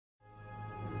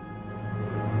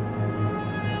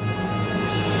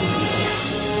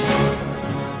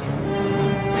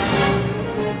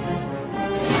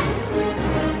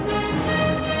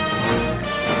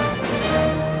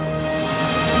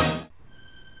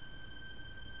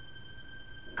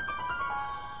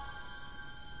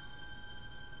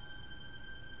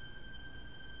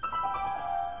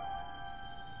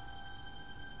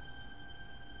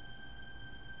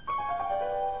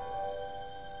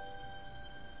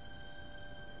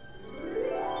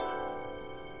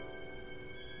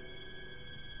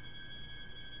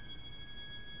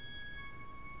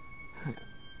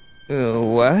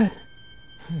What?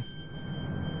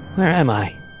 Where am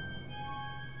I?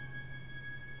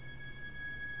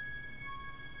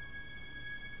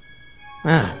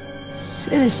 Ah,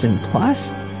 Citizen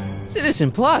Plus?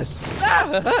 Citizen Plus!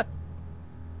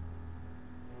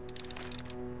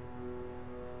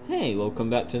 Hey, welcome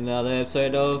back to another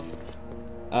episode of,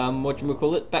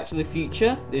 whatchamacallit, Back to the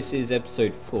Future. This is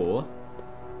episode 4,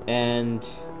 and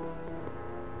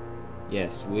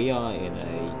yes, we are in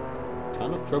a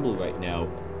ton of trouble right now.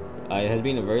 It has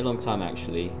been a very long time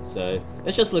actually, so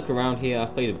let's just look around here.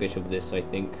 I've played a bit of this, I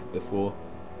think, before.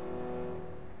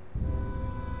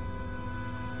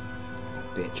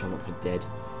 Oh, bitch, I'm not dead.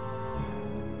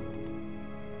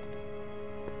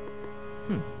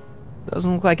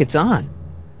 Doesn't look like it's on.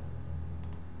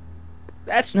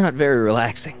 That's not very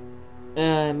relaxing.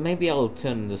 Maybe I'll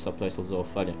turn the subtitles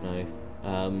off, I don't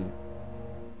know.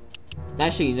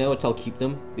 Actually, you know what, I'll keep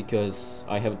them, because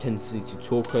I have a tendency to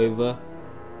talk over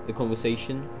the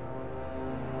conversation.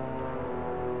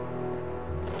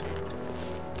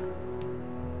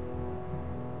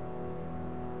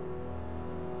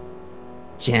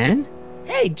 Jen?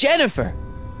 Hey, Jennifer!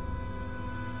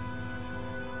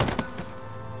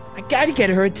 I gotta get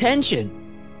her attention.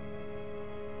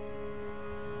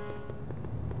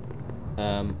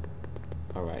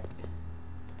 Alright.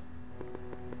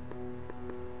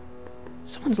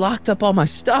 Someone's locked up all my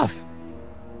stuff.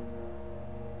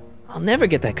 I'll never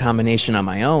get that combination on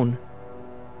my own.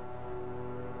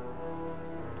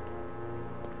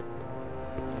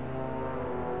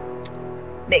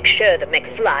 Make sure the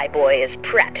McFlyboy is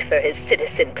prepped for his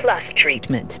Citizen Plus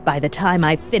treatment by the time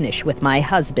I finish with my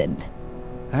husband.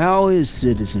 How is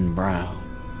Citizen Brown?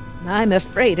 I'm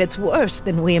afraid it's worse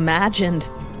than we imagined.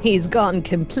 He's gone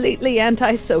completely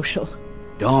antisocial.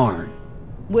 Darn.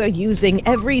 We're using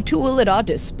every tool at our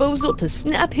disposal to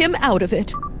snap him out of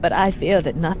it. But I fear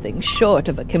that nothing short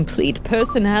of a complete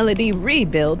personality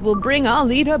rebuild will bring our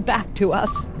leader back to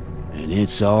us. And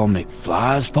it's all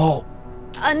McFly's fault?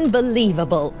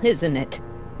 Unbelievable, isn't it?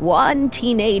 One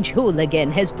teenage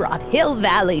hooligan has brought Hill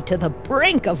Valley to the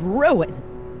brink of ruin.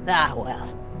 Ah,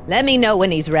 well. Let me know when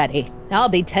he's ready. I'll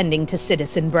be tending to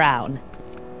Citizen Brown.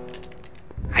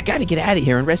 I gotta get out of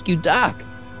here and rescue Doc.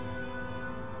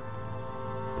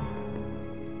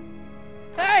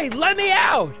 Hey, let me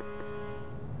out!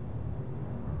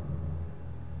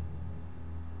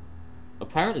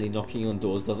 Apparently knocking on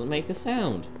doors doesn't make a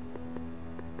sound.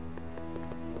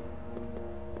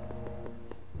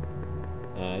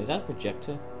 Is that a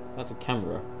projector? That's a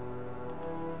camera.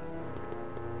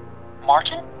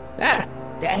 Martin? Ah,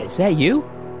 Dad, is that you?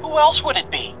 Who else would it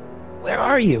be? Where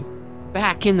are you?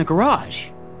 Back in the garage.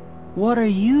 What are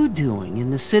you doing in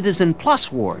the Citizen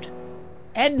Plus ward?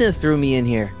 Edna threw me in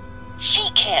here. She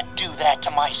can't do that to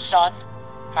my son.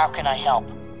 How can I help?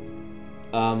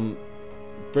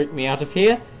 Break me out of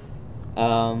here?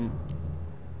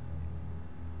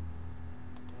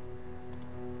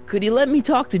 Could you let me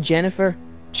talk to Jennifer?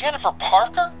 Jennifer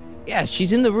Parker? Yeah,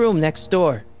 she's in the room next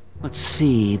door. Let's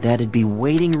see, that'd be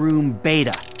waiting room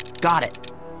beta. Got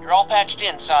it. You're all patched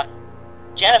in, son.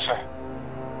 Jennifer.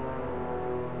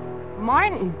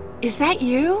 Martin, is that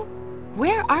you?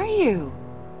 Where are you?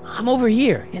 I'm over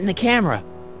here, in the camera.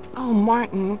 Oh,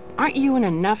 Martin, aren't you in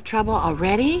enough trouble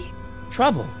already?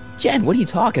 Trouble? Jen, what are you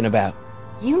talking about?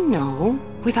 You know,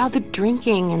 with all the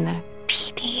drinking and the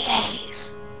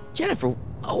PDAs. Jennifer,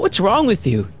 what's wrong with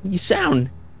you? You sound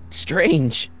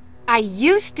strange. I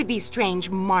used to be strange,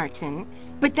 Martin,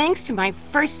 but thanks to my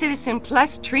first Citizen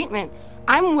Plus treatment,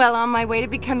 I'm well on my way to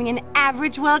becoming an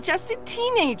average, well-adjusted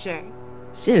teenager.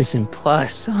 Citizen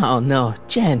Plus? Oh no,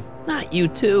 Jen, not you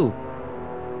too.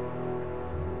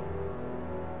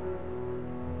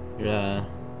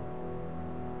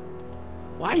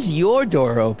 Why is your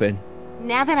door open?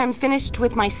 Now that I'm finished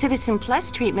with my Citizen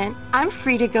Plus treatment, I'm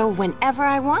free to go whenever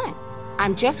I want.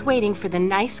 I'm just waiting for the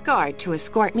nice guard to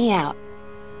escort me out.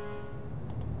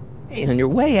 Hey, on your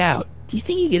way out, do you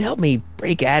think you could help me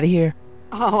break out of here?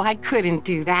 Oh, I couldn't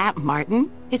do that,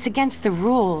 Martin. It's against the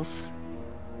rules.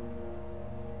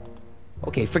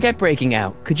 Okay, forget breaking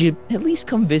out. Could you at least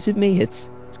come visit me? It's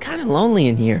kind of lonely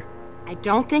in here. I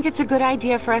don't think it's a good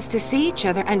idea for us to see each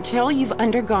other until you've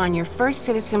undergone your first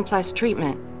Citizen Plus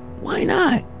treatment. Why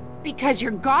not? Because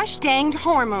your gosh danged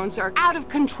hormones are out of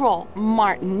control,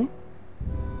 Martin.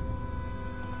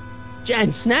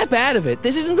 Jen, snap out of it.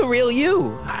 This isn't the real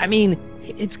you. I mean,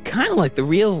 it's kind of like the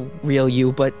real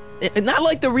you, but not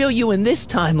like the real you in this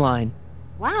timeline.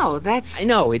 Wow, that's... I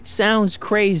know, it sounds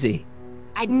crazy.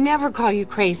 I'd never call you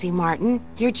crazy, Martin.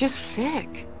 You're just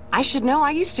sick. I should know,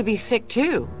 I used to be sick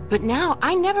too. But now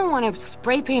I never want to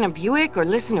spray paint a Buick or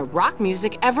listen to rock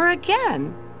music ever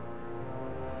again.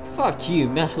 Fuck you,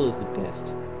 metal is the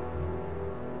best.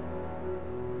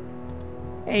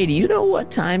 Hey, do you know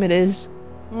what time it is?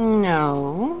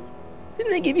 No.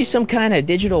 Didn't they give you some kind of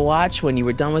digital watch when you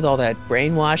were done with all that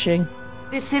brainwashing?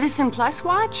 The Citizen Plus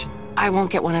watch? I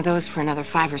won't get one of those for another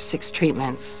 5 or 6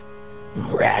 treatments.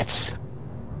 Rats.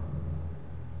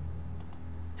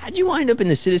 How'd you wind up in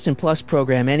the Citizen Plus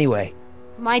program anyway?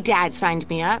 My dad signed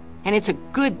me up, and it's a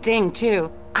good thing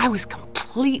too. I was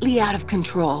completely out of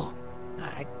control.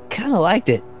 I kinda liked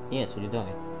it. Yeah, so did I.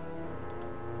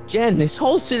 Jen, this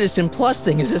whole Citizen Plus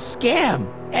thing is a scam.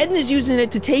 Edna's using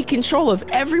it to take control of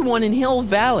everyone in Hill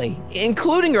Valley,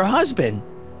 including her husband.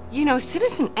 You know,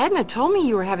 Citizen Edna told me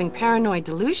you were having paranoid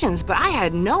delusions, but I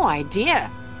had no idea.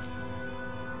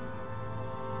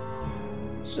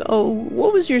 So,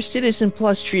 what was your Citizen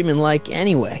Plus treatment like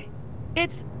anyway?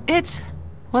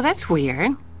 Well, that's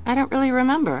weird. I don't really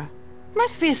remember.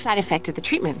 Must be a side effect of the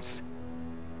treatments.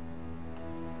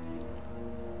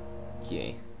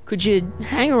 Okay. Could you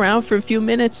hang around for a few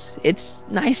minutes? It's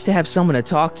nice to have someone to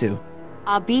talk to.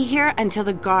 I'll be here until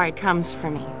the guard comes for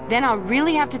me. Then I'll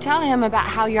really have to tell him about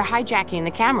how you're hijacking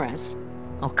the cameras.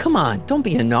 Oh, come on, don't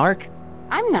be a narc.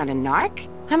 I'm not a narc.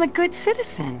 I'm a good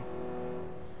citizen.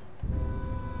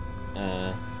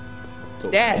 Talk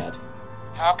to Dad.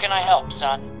 How can I help,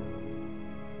 son?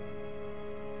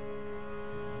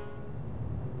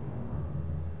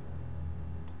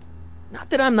 Not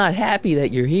that I'm not happy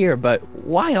that you're here, but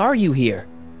why are you here?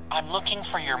 I'm looking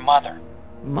for your mother.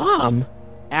 Mom?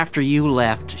 After you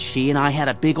left, she and I had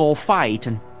a big old fight,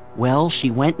 and, well, she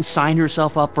went and signed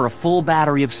herself up for a full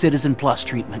battery of Citizen Plus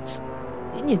treatments.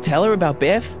 Didn't you tell her about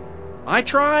Biff? I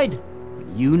tried. But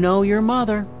you know your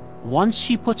mother. Once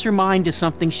she puts her mind to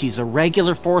something, she's a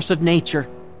regular force of nature.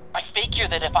 I figure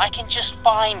that if I can just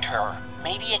find her,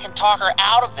 maybe I can talk her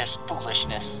out of this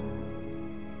foolishness.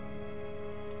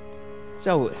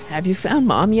 So, have you found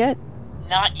Mom yet?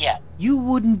 Not yet. You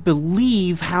wouldn't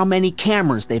believe how many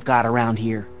cameras they've got around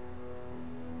here.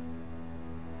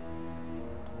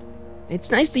 It's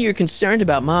nice that you're concerned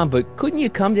about Mom, but couldn't you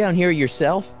come down here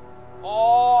yourself?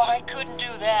 Oh, I couldn't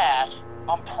do that.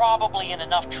 I'm probably in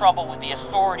enough trouble with the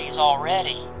authorities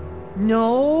already.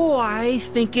 No, I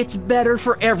think it's better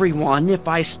for everyone if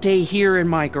I stay here in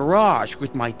my garage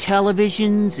with my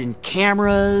televisions and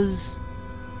cameras.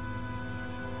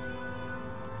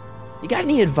 You got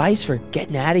any advice for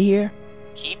getting out of here?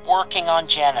 Keep working on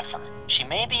Jennifer. She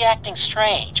may be acting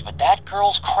strange, but that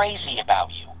girl's crazy about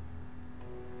you.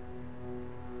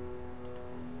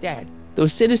 Dad,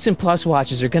 those Citizen Plus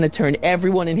watches are gonna turn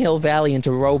everyone in Hill Valley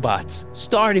into robots,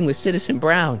 starting with Citizen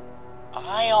Brown.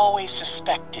 I always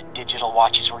suspected digital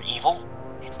watches were evil.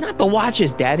 It's not the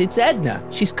watches, Dad, it's Edna.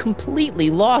 She's completely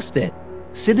lost it.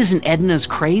 Citizen Edna's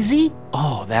crazy?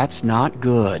 Oh, that's not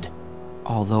good.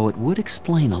 Although it would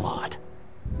explain a lot.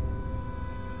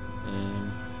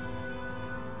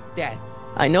 Dad,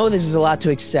 I know this is a lot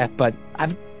to accept, but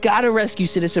I've gotta rescue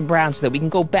Citizen Brown so that we can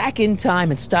go back in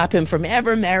time and stop him from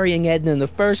ever marrying Edna in the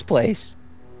first place.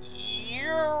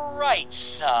 You're right,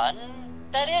 son.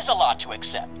 That is a lot to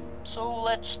accept. So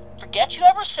let's forget you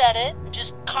ever said it and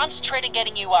just concentrate on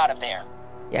getting you out of there.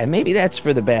 Yeah, maybe that's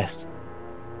for the best.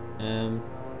 Know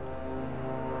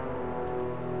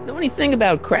anything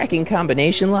about cracking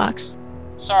combination locks?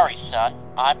 Sorry, son.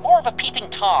 I'm more of a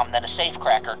peeping Tom than a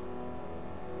safecracker.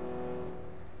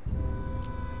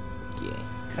 Yeah.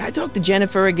 Could I talk to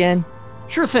Jennifer again?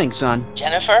 Sure thing, son.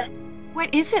 Jennifer?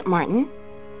 What is it, Martin?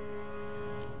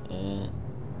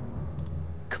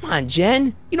 Come on,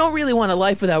 Jen. You don't really want a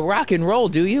life without rock and roll,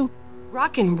 do you?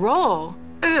 Rock and roll?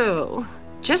 Ew.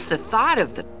 Just the thought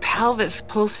of the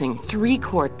pelvis-pulsing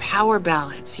 3-chord power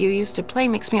ballads you used to play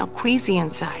makes me all queasy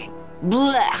inside.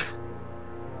 Blech.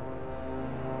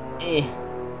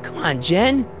 Come on,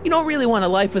 Jen. You don't really want a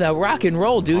life without rock and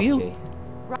roll, do you? Okay.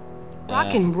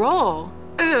 Rock and roll?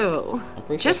 Ew. I'm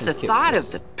pretty Just sure the I can skip thought this.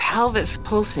 of the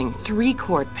pelvis-pulsing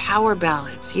 3-chord power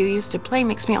ballads you used to play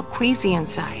makes me all queasy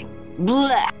inside.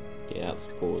 Blech. Yeah, let's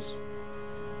pause.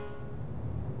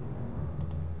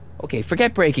 Okay,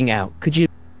 forget breaking out. Could you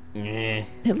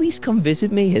at least come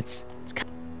visit me? It's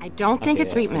I don't think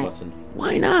it's that's the treatment. button.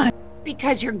 why not?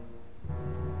 Because you're...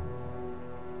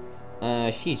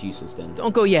 She's useless then.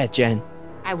 Don't go yet, Jen.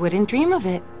 I wouldn't dream of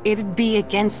it. It'd be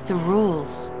against the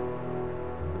rules.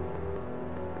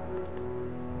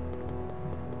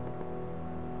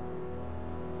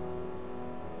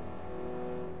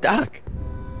 Doc.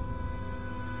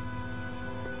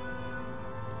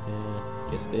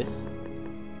 Guess this.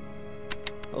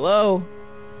 Hello?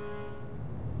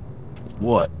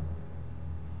 What?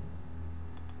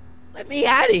 Let me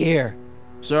out of here.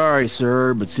 Sorry,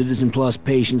 sir, but Citizen Plus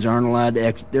patients aren't allowed to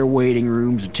exit their waiting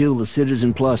rooms until the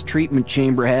Citizen Plus treatment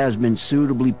chamber has been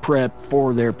suitably prepped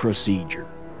for their procedure.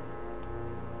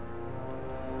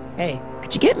 Hey,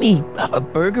 could you get me a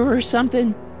burger or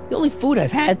something? The only food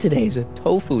I've had today is a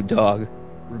tofu dog.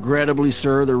 Regrettably,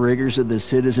 sir, the rigors of the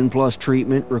Citizen Plus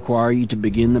treatment require you to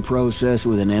begin the process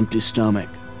with an empty stomach.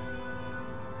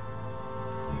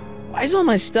 Why is all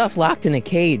my stuff locked in a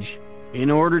cage? In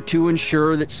order to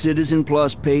ensure that Citizen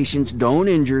Plus patients don't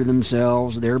injure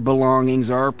themselves, their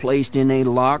belongings are placed in a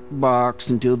locked box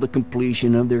until the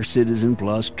completion of their Citizen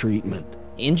Plus treatment.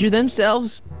 Injure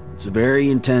themselves? It's a very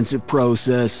intensive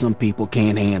process. Some people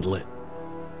can't handle it.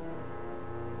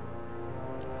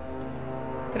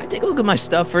 Can I take a look at my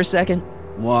stuff for a second?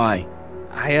 Why?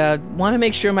 I want to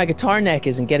make sure my guitar neck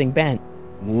isn't getting bent.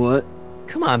 What?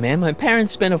 Come on, man. My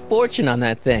parents spent a fortune on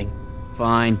that thing.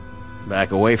 Fine.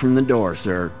 Back away from the door,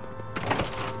 sir.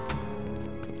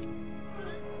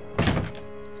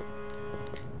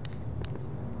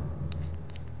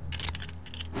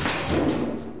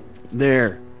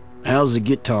 There. How's the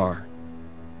guitar?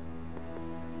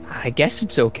 I guess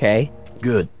it's okay.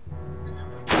 Good.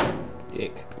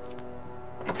 Dick.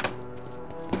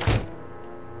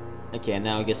 Okay,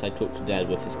 now I guess I talk to Dad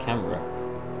with his camera.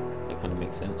 That kind of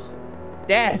makes sense.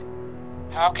 Dad!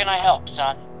 How can I help,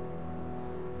 son?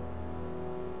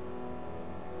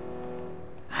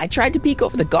 I tried to peek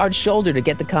over the guard's shoulder to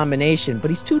get the combination,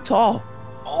 but he's too tall.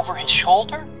 Over his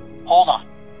shoulder? Hold on.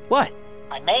 What?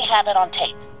 I may have it on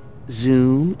tape.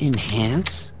 Zoom,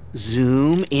 enhance.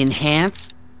 Zoom, enhance.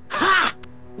 Ha!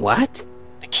 What?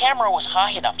 The camera was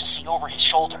high enough to see over his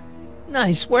shoulder.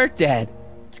 Nice work, Dad.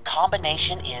 The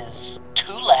combination is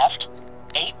 2 left,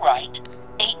 8 right,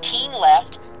 18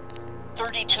 left,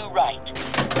 32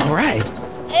 right. All right.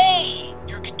 Hey,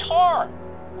 your guitar!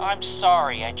 I'm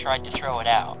sorry I tried to throw it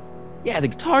out. Yeah, the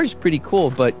guitar's pretty cool,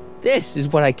 but this is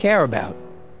what I care about.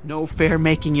 No fair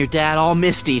making your dad all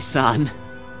misty, son.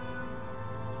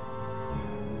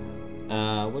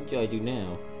 What do I do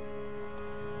now?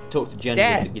 Talk to Jen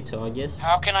Dad. with the guitar, I guess?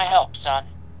 How can I help, son?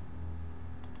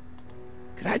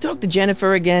 Could I talk to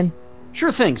Jennifer again?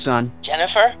 Sure thing, son.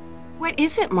 Jennifer? What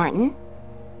is it, Martin?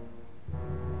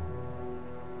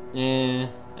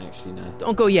 Actually no.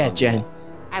 Don't go yet, Jen.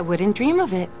 I wouldn't dream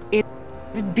of it.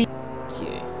 It'd be...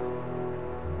 Okay.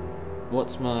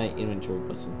 What's my inventory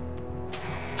button?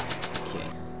 Okay.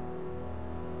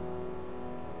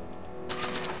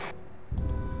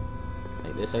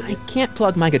 Like this, I I guess? can't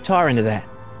plug my guitar into that.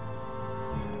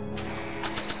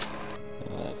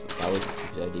 That was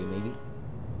a good idea, maybe.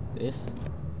 This?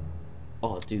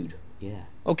 Oh, dude. Yeah.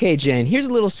 Okay, Jen, here's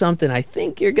a little something I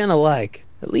think you're gonna like.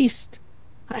 At least,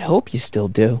 I hope you still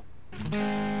do.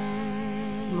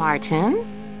 Martin?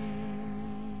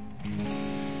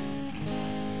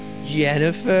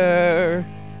 Jennifer.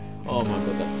 Oh my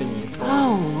god, that singing is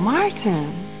Oh,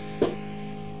 Martin.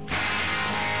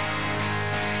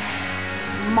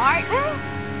 Martin?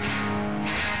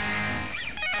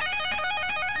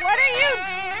 What are you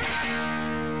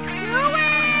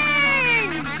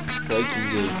doing? breaking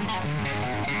good.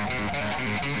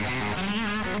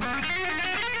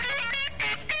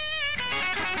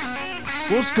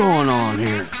 What's going on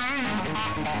here?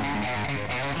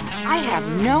 I have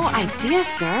no idea,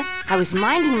 sir. I was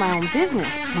minding my own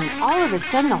business when all of a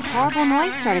sudden a horrible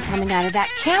noise started coming out of that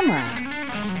camera.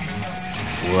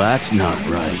 Well, that's not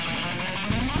right.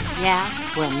 Yeah,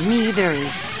 well, neither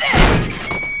is this.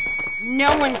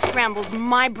 No one scrambles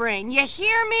my brain. You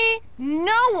hear me?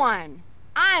 No one.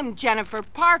 I'm Jennifer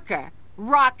Parker,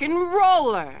 rock and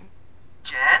roller.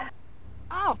 Jen?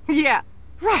 Oh, yeah,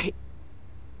 right.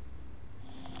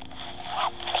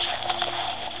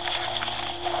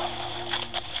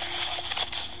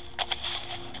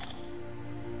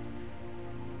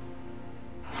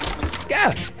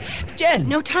 Yeah, Jen.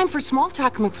 No time for small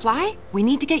talk, McFly. We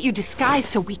need to get you disguised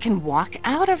so we can walk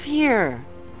out of here.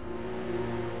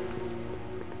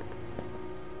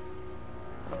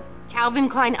 Calvin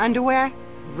Klein underwear?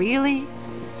 Really?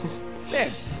 There.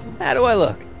 How do I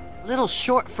look? Little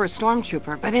short for a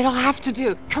stormtrooper, but it'll have to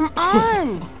do. Come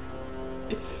on!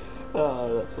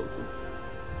 Oh, that's awesome.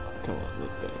 Come on,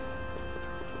 let's go.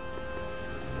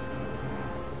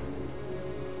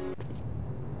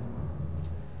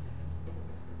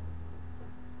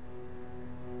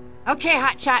 Okay,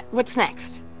 Hotshot, what's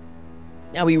next?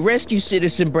 Now we rescue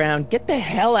Citizen Brown, get the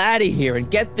hell out of here, and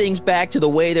get things back to the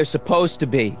way they're supposed to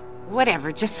be.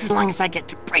 Whatever, just as long as I get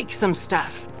to break some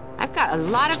stuff. I've got a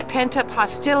lot of pent-up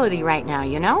hostility right now,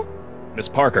 you know? Miss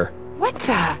Parker, What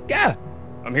the? Yeah.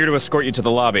 I'm here to escort you to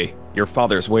the lobby. Your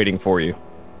father's waiting for you.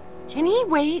 Can he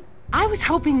wait? I was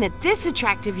hoping that this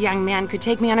attractive young man could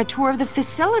take me on a tour of the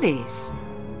facilities.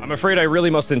 I'm afraid I really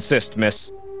must insist,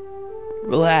 miss.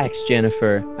 Relax,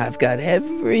 Jennifer. I've got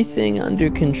everything under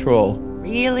control.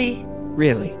 Really?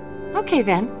 Really. Okay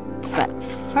then. But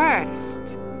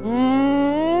first...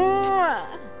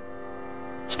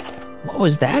 What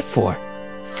was that for?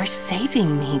 For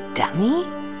saving me, dummy.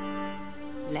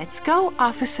 Let's go,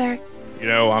 officer. You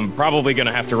know, I'm probably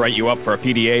gonna have to write you up for a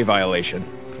PDA violation.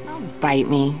 Don't bite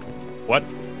me. What?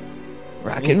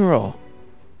 Rock and roll.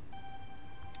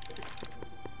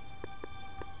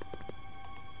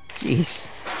 Jeez,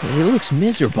 he looks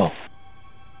miserable.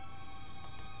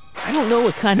 I don't know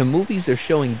what kind of movies they're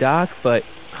showing Doc, but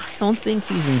I don't think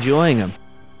he's enjoying them.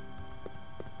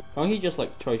 Can't he just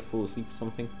like try to fall asleep or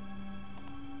something?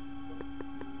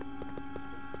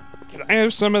 Can I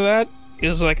have some of that?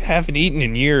 Feels like I haven't eaten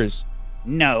in years.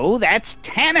 No, that's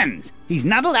Tannen's. He's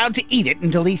not allowed to eat it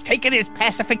until he's taken his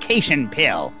pacification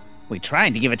pill. We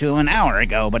tried to give it to him an hour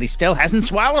ago, but he still hasn't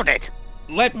swallowed it.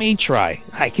 Let me try.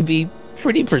 I can be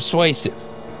pretty persuasive.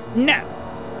 No.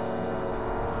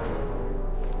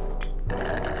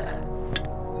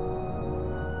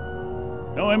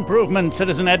 No improvement,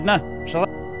 Citizen Edna. Shall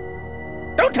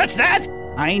I... Don't touch that!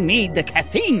 I need the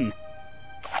caffeine.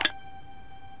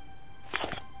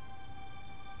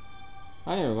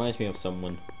 Kinda reminds me of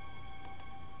someone.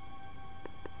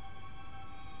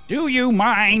 Do you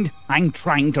mind? I'm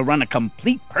trying to run a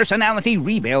complete personality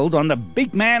rebuild on the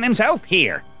big man himself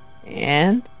here.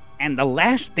 And? And the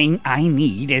last thing I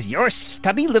need is your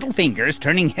stubby little fingers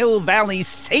turning Hill Valley's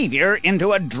savior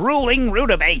into a drooling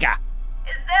rutabaga.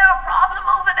 Is there a problem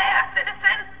over there,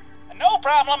 citizen? No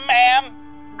problem, ma'am.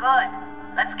 Good.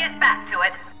 Let's get back to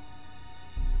it.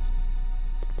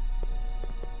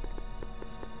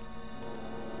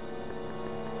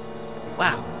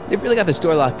 Wow, they've really got this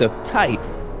door locked up tight.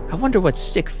 I wonder what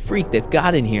sick freak they've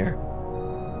got in here.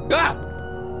 Ah!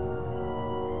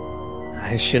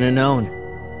 I should have known.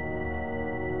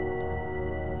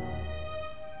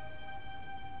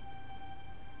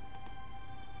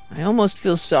 I almost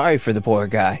feel sorry for the poor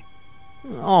guy.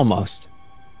 Almost.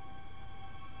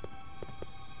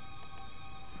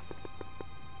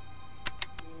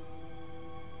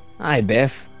 Hi,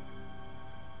 Biff.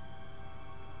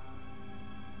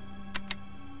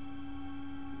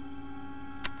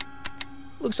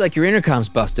 Looks like your intercom's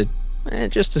busted.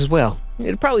 Just as well.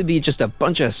 It'd probably be just a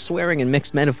bunch of swearing and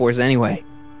mixed metaphors anyway.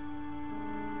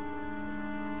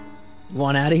 You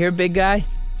want out of here, big guy?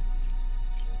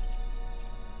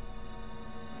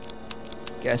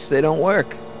 Guess they don't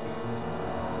work.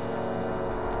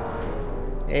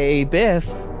 Hey, Biff.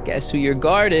 Guess who your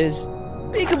guard is?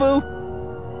 Peekaboo!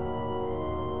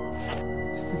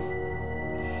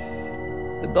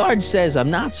 The guard says I'm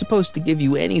not supposed to give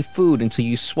you any food until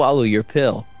you swallow your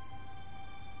pill.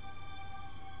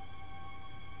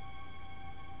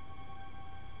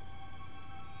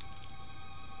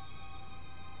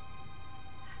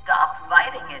 Stop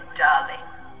fighting it, darling.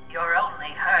 You're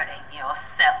only hurting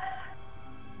yourself.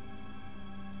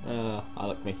 I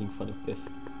like making fun of Biff.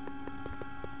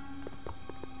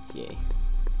 Yeah.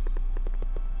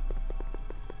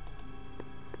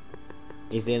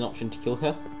 Is there an option to kill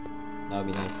her? That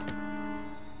would be nice.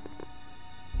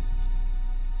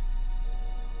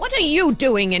 What are you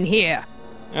doing in here?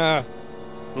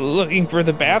 Looking for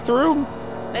the bathroom?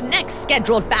 The next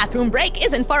scheduled bathroom break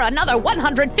isn't for another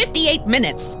 158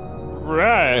 minutes.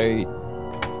 Right.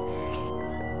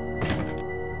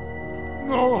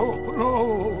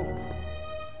 No.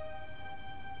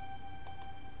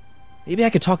 Maybe I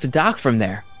could talk to Doc from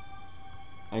there.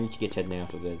 I need to get Edna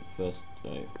out of there first,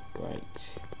 though. Right.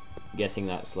 I'm guessing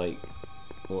that's like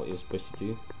what you're supposed to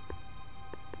do.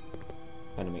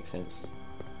 Kinda makes sense.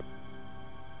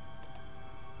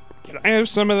 Can I have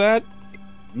some of that?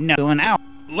 No, an hour.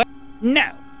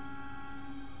 No.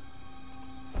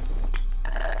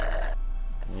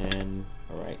 And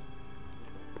alright.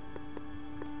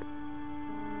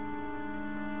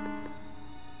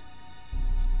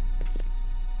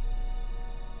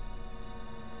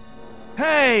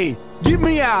 Hey, get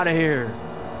me out of here.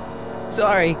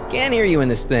 Sorry, can't hear you in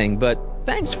this thing, but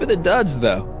thanks for the duds,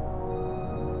 though.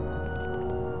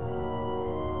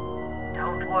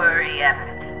 Don't worry,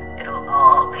 Emmett. It'll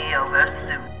all be over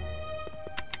soon.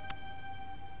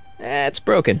 It's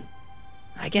broken.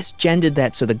 I guess Jen did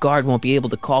that so the guard won't be able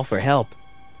to call for help.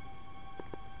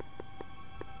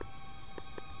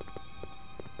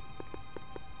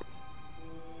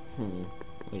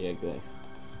 Where'd you go?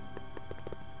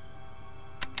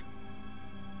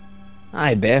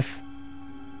 Hi, Biff.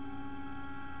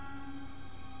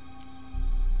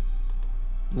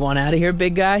 You want out of here,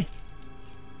 big guy?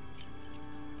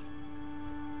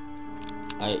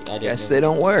 I don't Guess know. they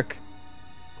don't work.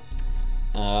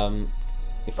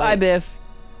 If Bye, Biff.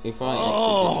 If I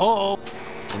exit this,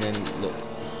 and then look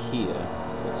here,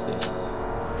 what's this?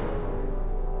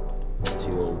 It's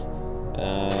too old.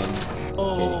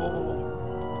 Okay.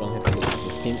 I'll have to look at the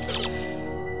hints.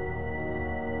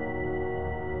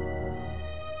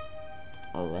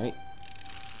 Alright.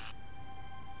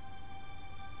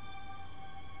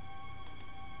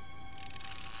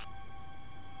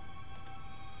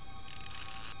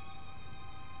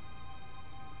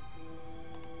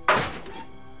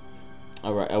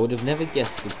 Alright, I would have never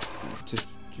guessed just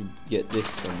to get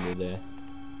this under there.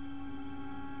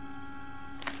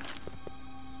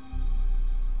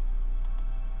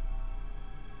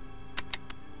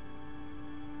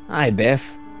 Hi, Biff.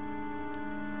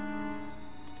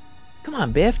 Come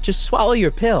on, Biff, just swallow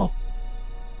your pill.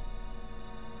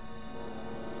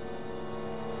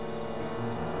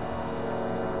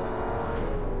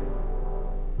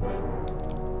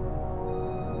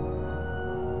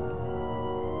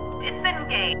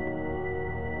 Disengage.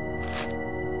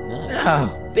 Nice.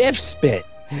 Oh, Biff spit.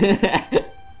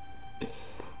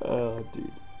 Oh,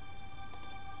 dude.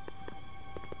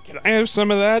 Can I have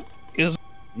some of that?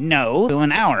 No, to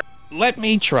an hour. Let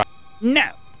me try.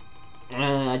 No.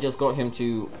 I just got him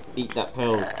to eat that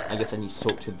pill. I guess I need to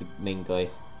talk to the main guy.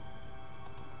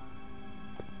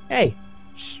 Hey,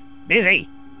 Shh. Busy.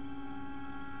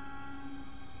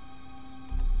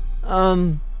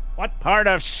 What part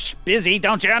of busy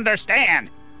don't you understand?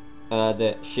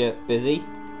 The ship busy?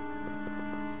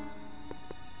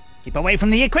 Keep away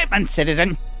from the equipment,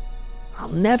 citizen. I'll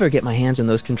never get my hands on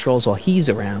those controls while he's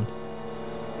around.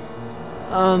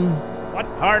 What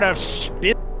part of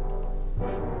Alright,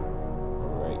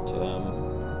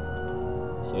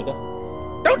 soda?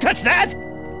 Don't touch that!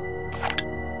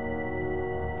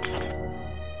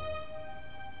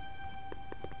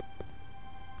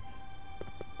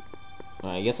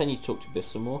 I guess I need to talk to Biff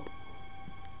some more.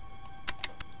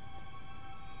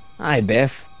 Hi,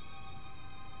 Biff.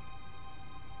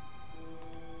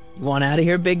 You want out of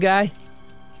here, big guy?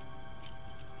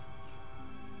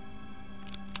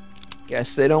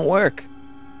 Guess they don't work.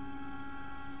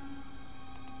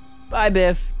 Bye,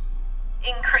 Biff.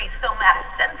 Increase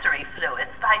somatosensory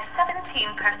fluids by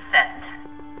 17%.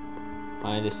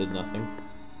 I understood nothing.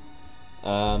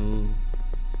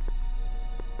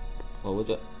 What was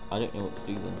it? I don't know what to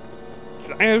do then.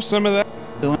 Can I have some of that?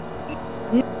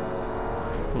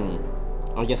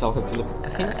 I guess I'll have to look at the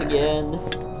hints again.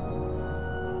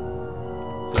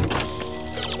 Hints.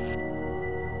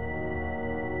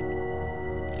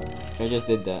 I just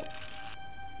did that.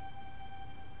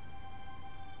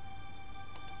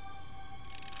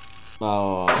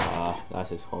 Oh,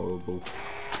 that is horrible.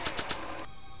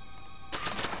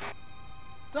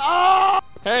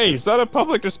 Hey, is that a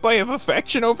public display of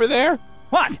affection over there?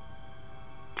 What?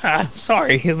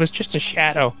 Sorry, it was just a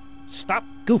shadow. Stop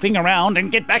goofing around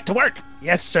and get back to work.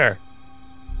 Yes, sir.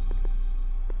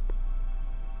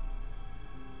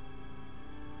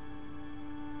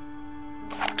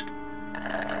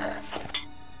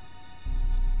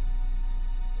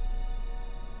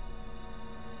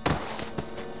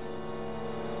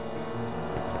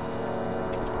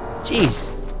 Jeez,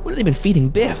 what have they been feeding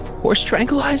Biff? Horse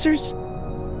tranquilizers?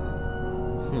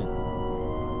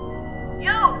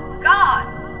 You, God!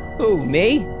 Who,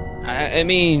 me? I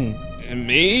mean,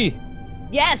 me?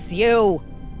 Yes, you.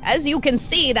 As you can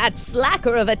see, that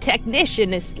slacker of a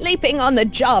technician is sleeping on the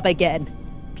job again.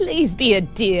 Please be a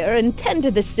dear and tend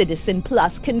to the Citizen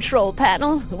Plus control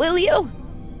panel, will you?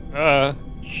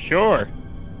 Sure.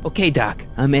 Okay, Doc,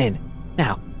 I'm in.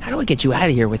 Now, how do I get you out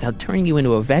of here without turning you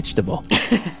into a vegetable?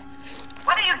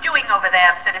 What are you doing over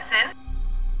there, citizen?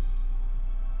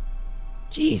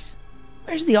 Jeez,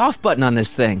 where's the off button on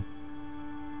this thing?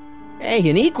 Hey,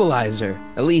 an equalizer.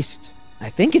 At least, I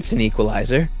think it's an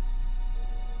equalizer.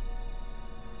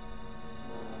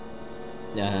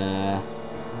 They're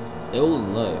all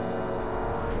low.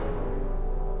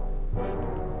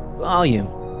 Volume.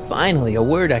 Finally, a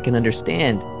word I can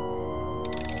understand.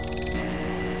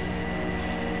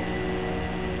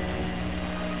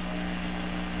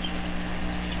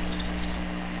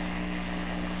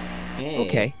 Hey.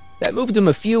 Okay, that moved him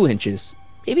a few inches.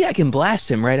 Maybe I can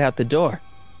blast him right out the door.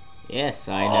 Yes,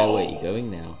 I know where you're going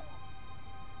now.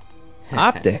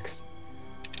 Optics.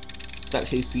 Back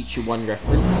to Feature 1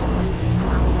 reference.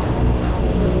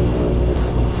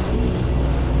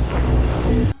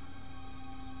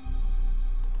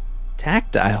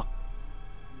 Tactile.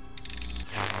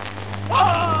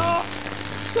 Oh,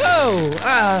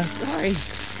 sorry.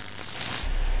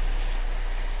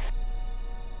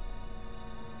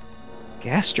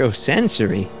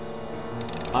 Gastrosensory?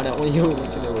 I don't want you to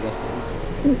know what that is.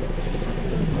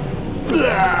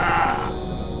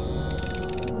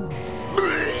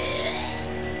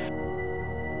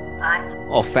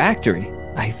 Olfactory?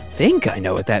 I think I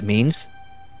know what that means.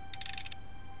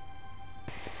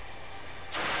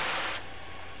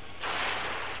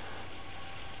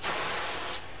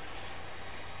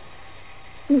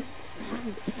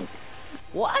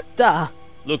 What the?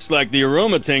 Looks like the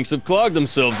aroma tanks have clogged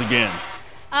themselves again.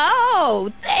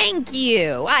 Oh, thank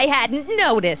you. I hadn't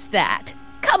noticed that.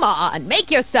 Come on,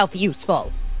 make yourself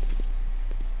useful.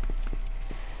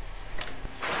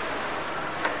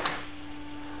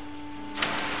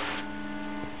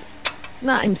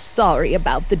 I'm sorry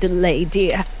about the delay,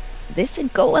 dear.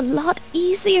 This'd go a lot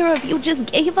easier if you just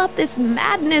gave up this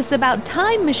madness about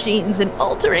time machines and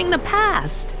altering the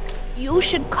past. You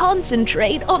should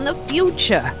concentrate on the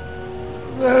future.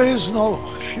 There is no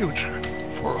future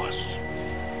for us.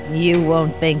 You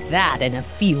won't think that in a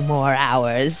few more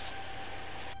hours.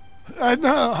 And,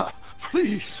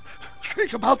 please,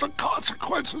 think about the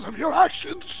consequences of your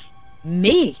actions.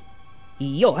 Me?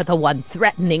 You're the one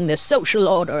threatening the social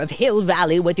order of Hill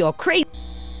Valley with your crazy...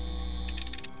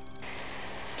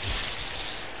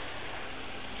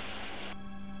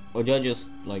 Or do I just,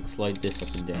 like, slide this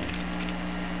up and down?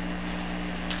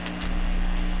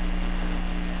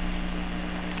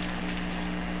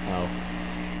 Oh.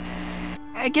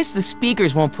 I guess the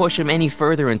speakers won't push him any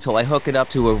further until I hook it up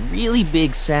to a really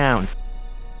big sound.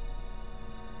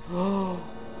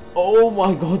 Oh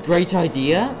my god, great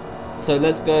idea! So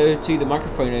let's go to the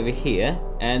microphone over here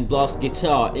and blast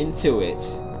guitar into it.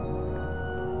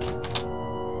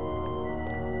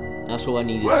 That's all I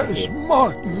needed to Where's hear.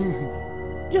 Martin?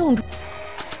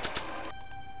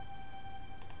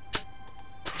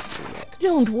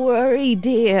 Don't worry,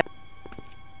 dear.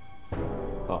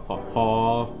 Ha ha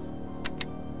ha.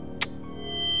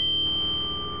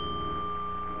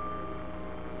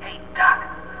 Hey, Doc,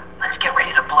 let's get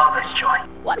ready to blow this joint.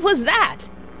 What was that?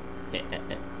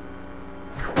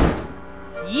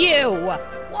 You!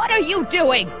 What are you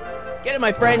doing? Getting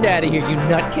my friend out of here, you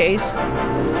nutcase.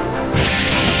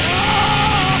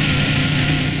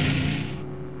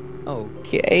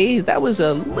 Okay, that was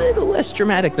a little less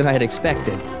dramatic than I had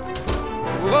expected.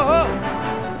 Whoa!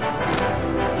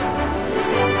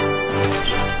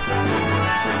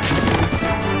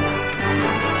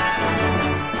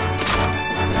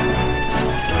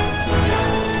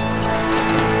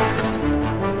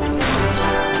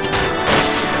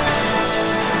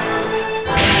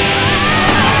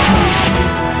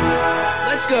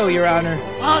 Let's go, Your Honor.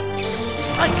 What?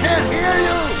 I can't hear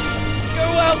you!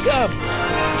 You're welcome!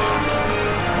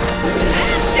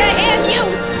 After him, you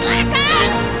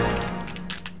slackers!